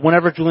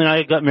 whenever Julie and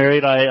I got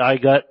married, I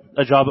got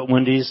a job at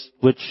Wendy's,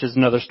 which is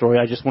another story.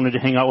 I just wanted to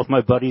hang out with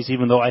my buddies,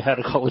 even though I had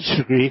a college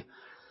degree.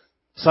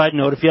 Side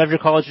note, if you have your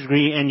college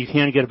degree and you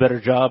can get a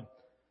better job,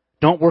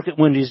 don't work at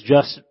Wendy's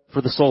just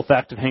for the sole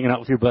fact of hanging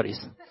out with your buddies.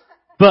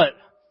 But,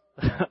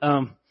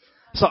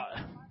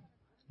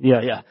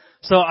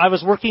 So I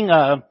was working,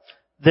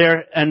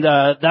 there, and,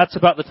 that's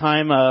about the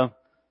time,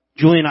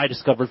 Julie and I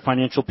discovered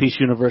Financial Peace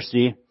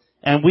University.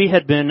 And we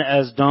had been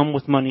as dumb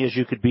with money as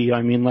you could be.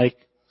 I mean,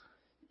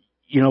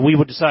 we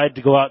would decide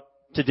to go out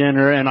to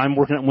dinner, and I'm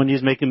working at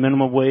Wendy's making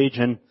minimum wage,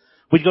 and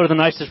we'd go to the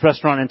nicest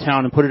restaurant in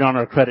town and put it on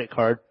our credit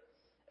card.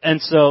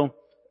 And so,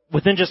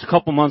 within just a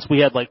couple months, we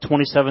had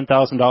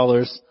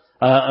 $27,000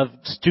 of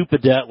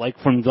stupid debt,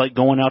 from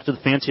going out to the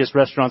fanciest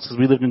restaurants because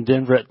we lived in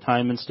Denver at the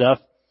time and stuff.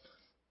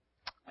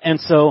 And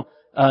so,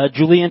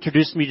 Julie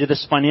introduced me to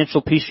this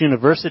Financial Peace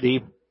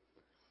University.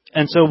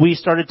 And so we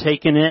started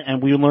taking it,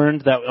 and we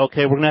learned that,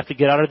 okay, we're going to have to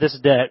get out of this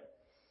debt.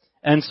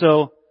 And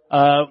so,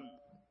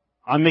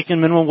 I'm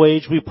making minimum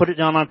wage. We put it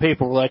down on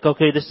paper. We're like,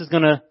 okay,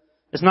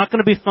 it's not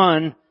going to be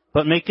fun,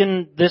 but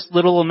making this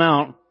little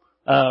amount,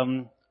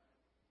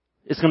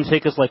 it's going to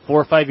take us 4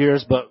 or 5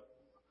 years, but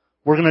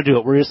we're going to do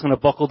it. We're just going to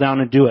buckle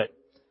down and do it.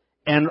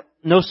 And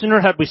no sooner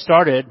had we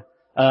started,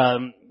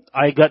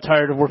 I got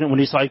tired of working when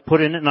I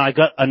put in it and I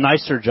got a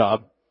nicer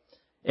job.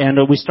 And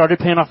we started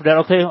paying off debt.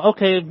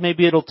 Okay,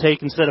 maybe it'll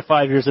take, instead of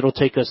 5 years, it'll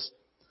take us,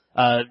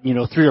 3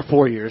 or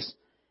 4 years.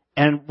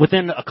 And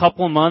within a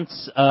couple of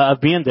months,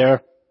 of being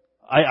there,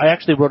 I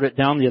actually wrote it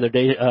down the other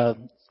day,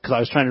 cause I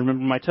was trying to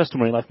remember my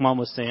testimony like Mom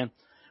was saying.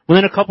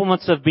 Within a couple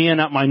months of being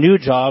at my new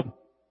job,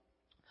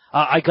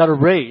 I got a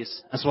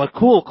raise. And so like,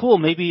 cool,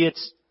 maybe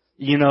it's,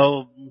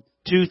 2-3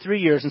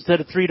 years instead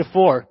of 3 to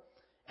 4.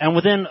 And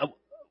within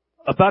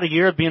about a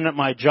year of being at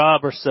my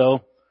job or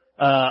so,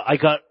 I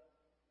got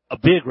a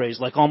big raise,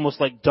 like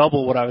almost like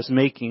double what I was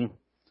making.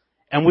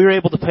 And we were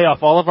able to pay off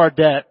all of our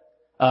debt,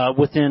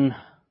 within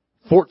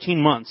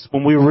 14 months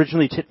when we were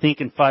originally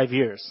thinking 5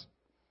 years.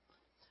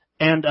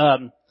 And,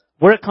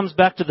 where it comes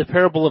back to the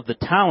parable of the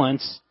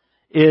talents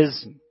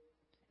is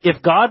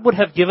if God would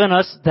have given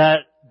us that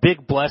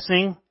big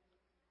blessing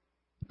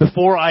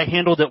before I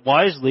handled it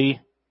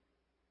wisely,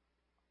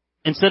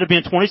 instead of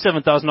being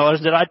 $27,000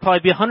 in debt, I'd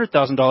probably be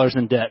 $100,000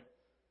 in debt.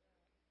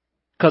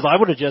 Cause I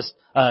would have just,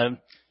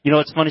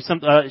 it's funny,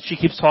 she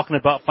keeps talking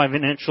about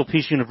Financial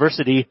Peace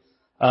University,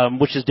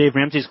 which is Dave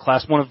Ramsey's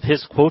class. One of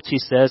his quotes he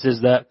says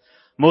is that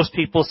most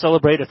people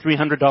celebrate a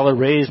 $300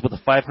 raise with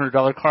a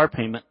 $500 car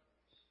payment.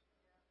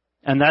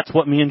 And that's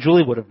what me and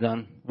Julie would have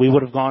done. We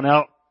would have gone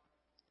out,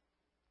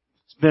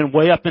 been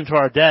way up into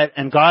our debt,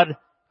 and God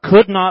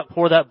could not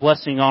pour that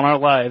blessing on our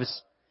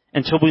lives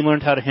until we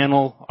learned how to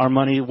handle our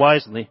money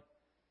wisely.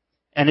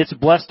 And it's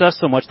blessed us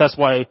so much. That's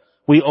why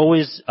we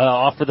always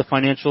offer the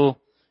Financial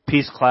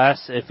Peace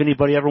class. If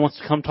anybody ever wants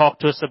to come talk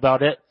to us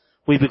about it,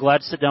 we'd be glad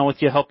to sit down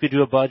with you, help you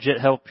do a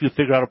budget, help you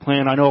figure out a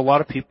plan. I know a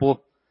lot of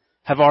people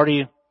have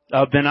already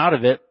been out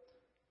of it,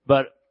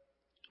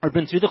 or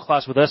been through the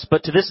class with us.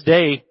 But to this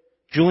day,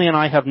 Julie and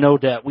I have no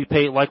debt. We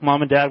pay, like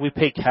Mom and Dad, we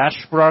pay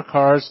cash for our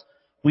cars.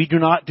 We do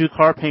not do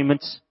car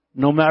payments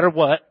no matter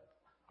what.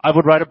 I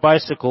would ride a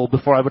bicycle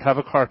before I would have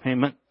a car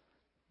payment,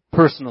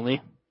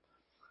 personally.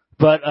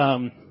 But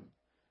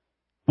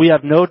we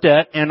have no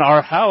debt, and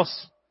our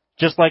house,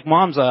 just like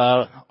Mom's,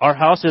 our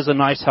house is a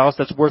nice house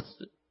that's worth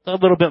a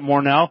little bit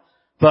more now.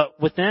 But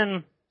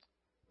within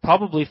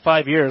probably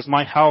 5 years,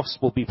 my house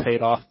will be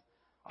paid off.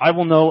 I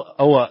will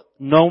owe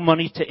no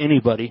money to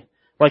anybody.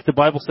 Like the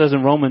Bible says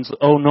in Romans,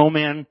 owe no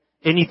man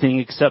anything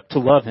except to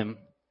love him.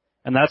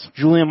 And that's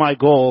Julie and my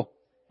goal.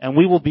 And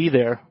we will be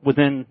there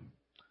within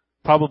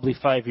probably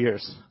 5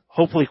 years.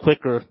 Hopefully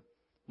quicker,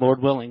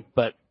 Lord willing.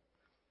 But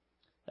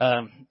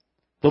the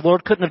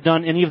Lord couldn't have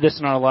done any of this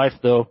in our life,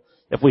 though,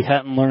 if we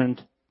hadn't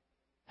learned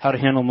how to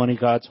handle money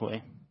God's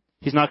way.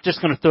 He's not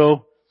just going to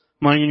throw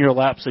money in your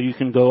lap so you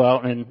can go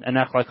out and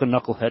act like a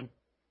knucklehead.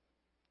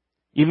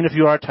 Even if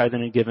you are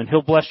tithing and giving,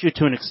 He'll bless you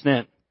to an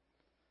extent.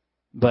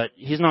 But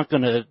He's not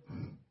going to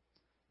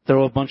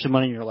throw a bunch of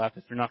money in your lap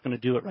if you're not going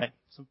to do it right.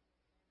 So,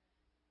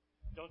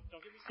 don't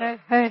give me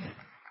Hey.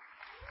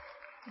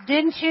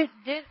 Didn't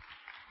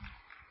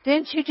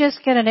you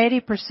just get an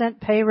 80%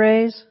 pay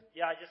raise?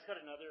 Yeah, I just got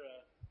another,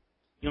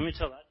 you want me to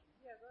tell that?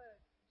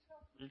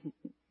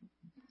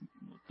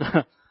 Yeah,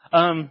 go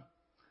ahead.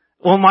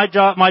 Well, my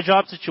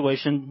job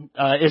situation,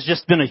 has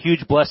just been a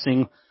huge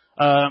blessing.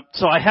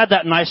 So I had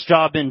that nice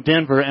job in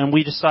Denver, and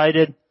we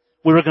decided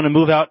we were going to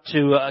move out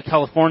to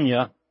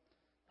California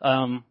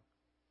to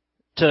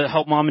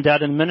help Mom and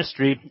Dad in the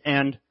ministry.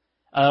 And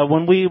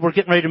when we were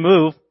getting ready to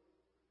move,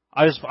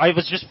 I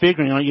was just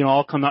figuring,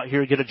 I'll come out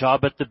here, get a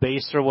job at the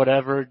base or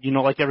whatever,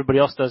 like everybody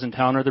else does in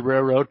town or the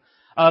railroad.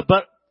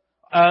 But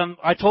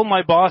I told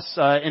my boss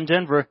in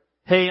Denver,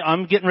 hey,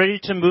 I'm getting ready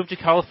to move to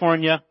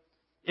California.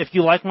 If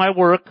you like my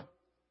work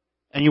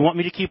and you want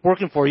me to keep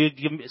working for you,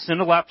 send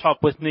a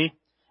laptop with me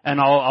and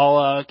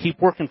I'll keep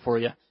working for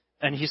you.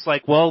 And he's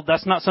like, well,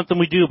 that's not something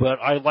we do, but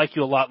I like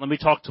you a lot. Let me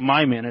talk to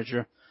my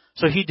manager.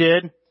 So he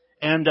did.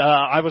 And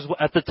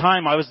at the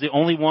time, I was the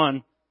only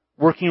one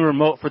working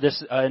remote for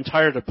this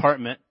entire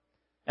department.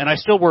 And I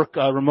still work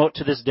remote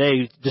to this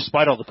day,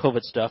 despite all the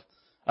COVID stuff.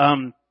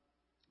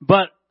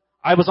 But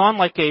I was on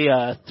like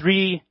a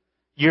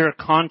 3-year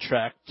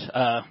contract,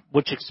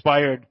 which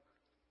expired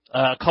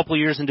a couple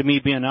years into me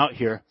being out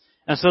here.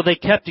 And so they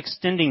kept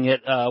extending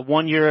it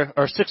 1 year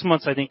or 6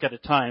 months, I think, at a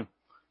time.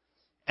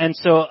 And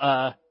so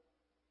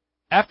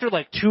after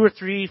like 2 or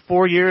 3,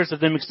 4 years of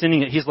them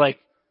extending it, he's like,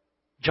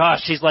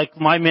 Josh, he's like,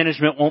 my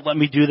management won't let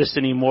me do this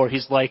anymore.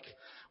 He's like,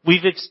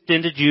 we've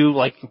extended you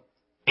like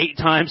 8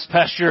 times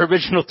past your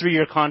original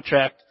 3-year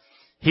contract.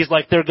 He's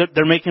like,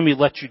 they're making me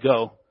let you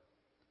go.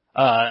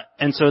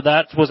 And so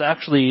that was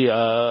actually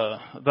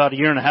about 1.5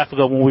 years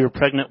ago when we were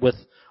pregnant with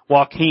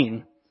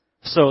Joaquin.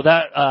 So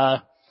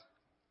that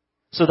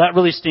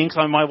really stinks.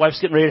 My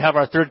wife's getting ready to have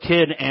our 3rd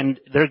kid, and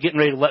they're getting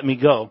ready to let me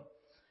go.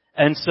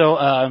 And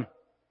so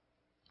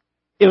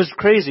it was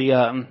crazy.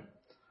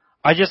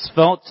 I just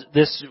felt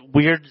this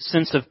weird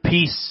sense of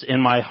peace in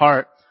my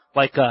heart.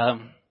 Like,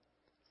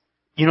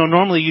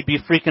 normally you'd be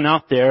freaking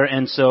out there,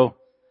 and so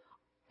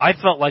I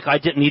felt like I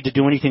didn't need to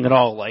do anything at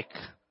all. Like,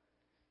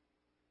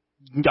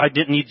 I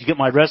didn't need to get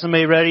my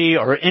resume ready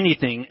or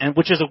anything, and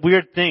which is a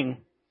weird thing.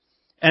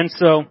 And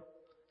so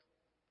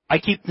I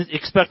keep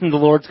expecting the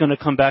Lord's going to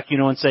come back,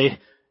 and say,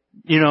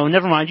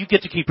 never mind, you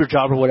get to keep your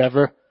job or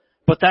whatever.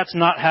 But that's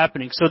not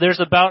happening. So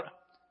there's about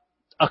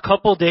a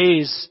couple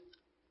days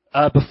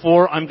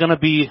before I'm going to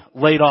be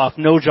laid off,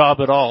 no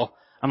job at all.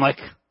 I'm like,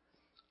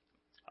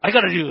 I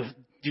got to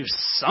do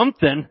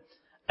something.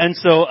 And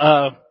so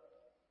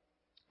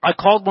I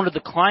called one of the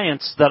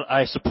clients that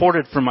I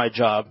supported for my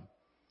job.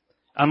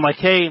 I'm like,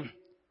 hey,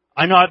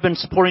 I know I've been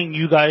supporting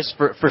you guys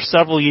for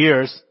several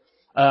years.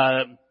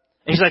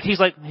 He's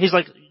like,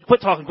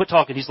 quit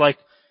talking. He's like,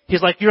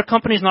 your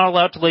company's not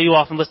allowed to lay you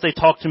off unless they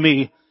talk to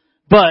me.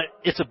 But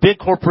it's a big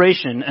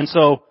corporation, and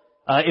so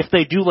if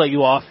they do lay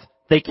you off,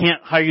 they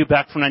can't hire you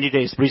back for 90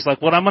 days. But he's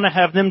like, what I'm going to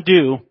have them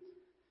do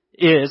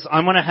is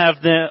I'm going to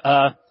have them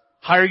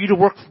hire you to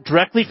work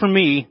directly for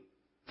me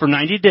for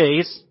 90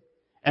 days,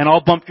 and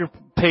I'll bump your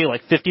pay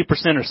like 50%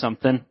 or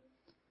something.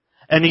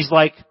 And he's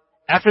like,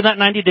 after that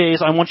 90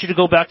 days, I want you to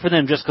go back for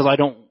them just because I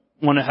don't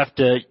want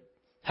to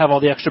have all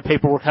the extra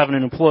paperwork having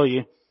an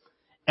employee.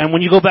 And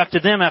when you go back to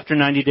them after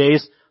 90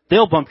 days,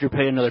 they'll bump your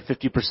pay another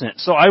 50%.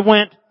 So I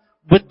went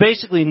with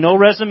basically no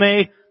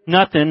resume,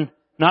 nothing,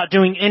 not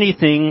doing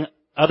anything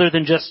other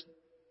than just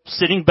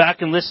sitting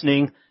back and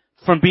listening,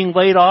 from being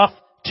laid off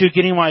to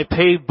getting my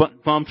pay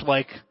bumped.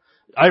 Like,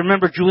 I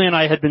remember Julie and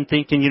I had been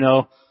thinking,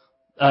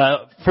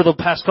 for the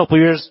past couple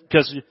of years,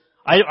 because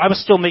I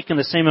was still making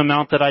the same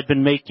amount that I'd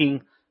been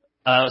making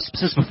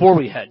since before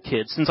we had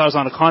kids. Since I was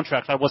on a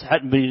contract,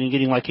 hadn't been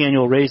getting like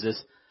annual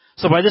raises.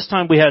 So by this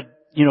time we had,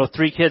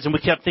 3 kids, and we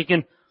kept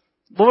thinking,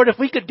 Lord, if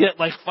we could get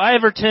like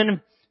 5 or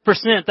 10%,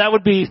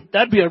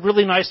 that'd be a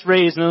really nice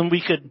raise, and then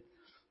we could,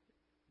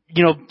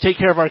 take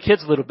care of our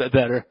kids a little bit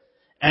better.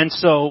 And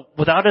so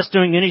without us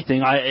doing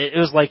anything, it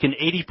was like an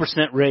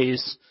 80%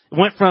 raise. It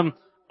went from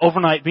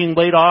overnight being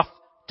laid off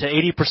to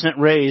 80%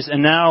 raise,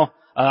 and now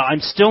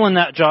I'm still in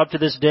that job to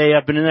this day.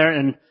 I've been in there,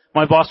 and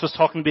my boss was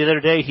talking to me the other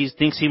day. He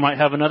thinks he might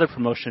have another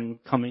promotion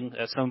coming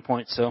at some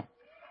point. So,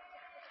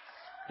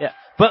 yeah.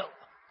 But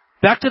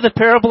back to the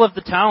parable of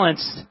the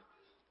talents.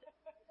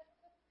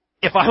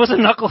 If I was a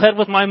knucklehead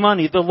with my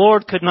money, the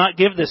Lord could not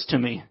give this to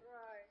me.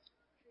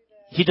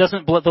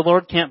 The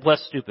Lord can't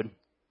bless stupid.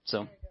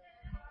 So.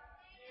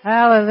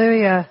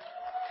 Hallelujah.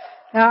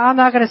 Now, I'm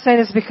not going to say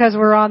this because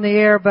we're on the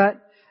air,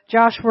 but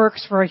Josh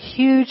works for a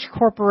huge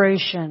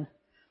corporation.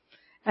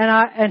 And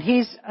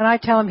I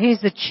tell him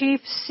he's the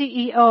chief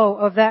CEO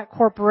of that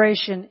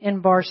corporation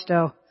in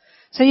Barstow.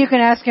 So you can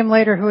ask him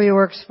later who he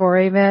works for.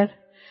 Amen.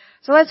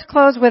 So let's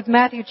close with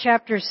Matthew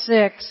chapter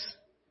 6.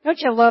 Don't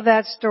you love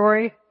that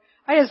story?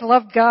 I just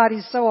love God.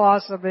 He's so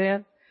awesome,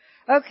 man.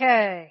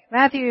 Okay.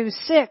 Matthew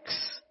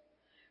 6.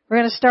 We're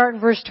going to start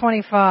in verse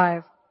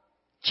 25.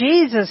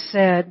 Jesus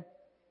said,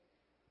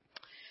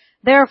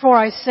 therefore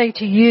I say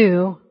to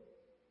you,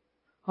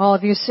 all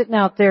of you sitting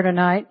out there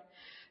tonight,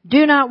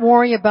 do not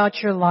worry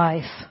about your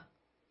life,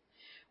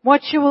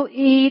 what you will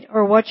eat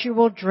or what you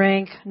will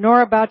drink,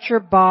 nor about your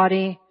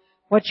body,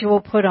 what you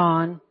will put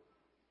on.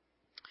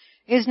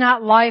 Is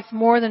not life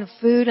more than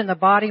food and the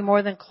body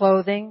more than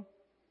clothing?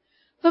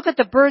 Look at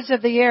the birds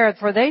of the air,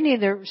 for they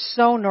neither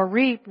sow nor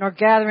reap nor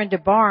gather into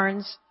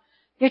barns,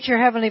 yet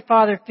your heavenly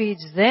Father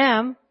feeds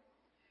them.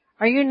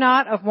 Are you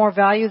not of more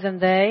value than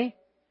they?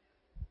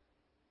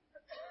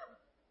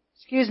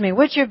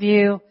 Which of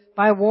you,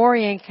 by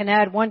worrying, can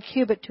add 1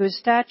 cubit to his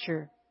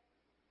stature?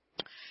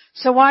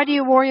 So why do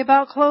you worry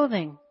about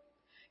clothing?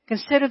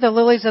 Consider the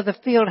lilies of the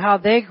field, how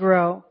they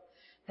grow.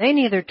 They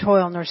neither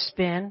toil nor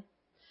spin.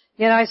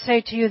 Yet I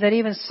say to you that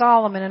even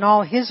Solomon in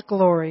all his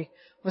glory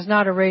was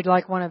not arrayed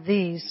like one of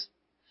these.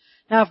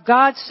 Now if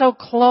God so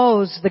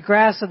clothes the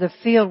grass of the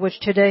field, which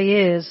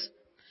today is,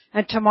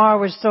 and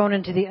tomorrow is thrown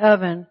into the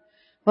oven,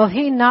 will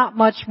he not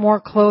much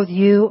more clothe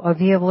you, of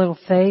ye of little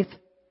faith?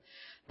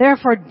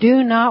 Therefore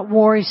do not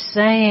worry,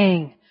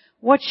 saying,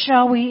 what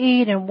shall we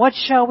eat, and what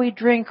shall we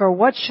drink, or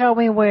what shall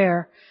we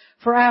wear?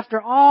 For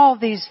after all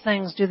these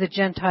things do the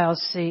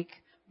Gentiles seek.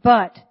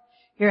 But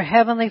your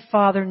heavenly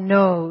Father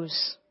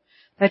knows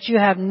that you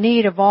have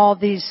need of all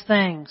these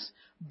things.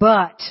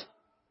 But,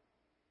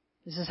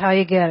 this is how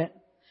you get it,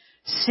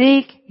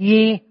 seek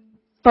ye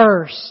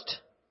first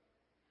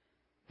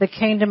the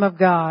kingdom of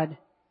God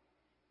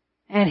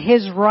and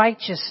his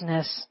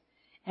righteousness,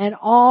 and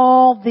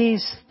all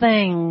these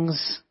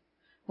things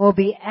will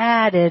be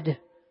added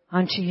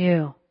unto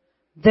you.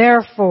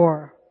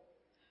 Therefore,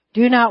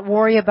 do not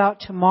worry about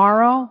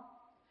tomorrow,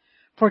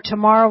 for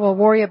tomorrow will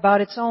worry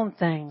about its own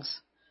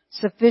things.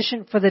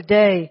 Sufficient for the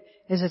day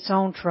is its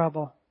own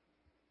trouble.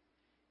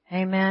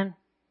 Amen.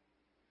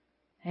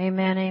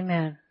 Amen,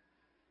 amen.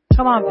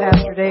 Come on,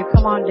 Pastor Dave,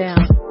 come on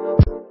down.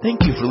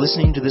 Thank you for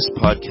listening to this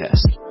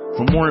podcast.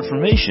 For more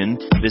information,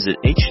 visit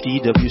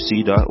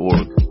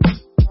hdwc.org.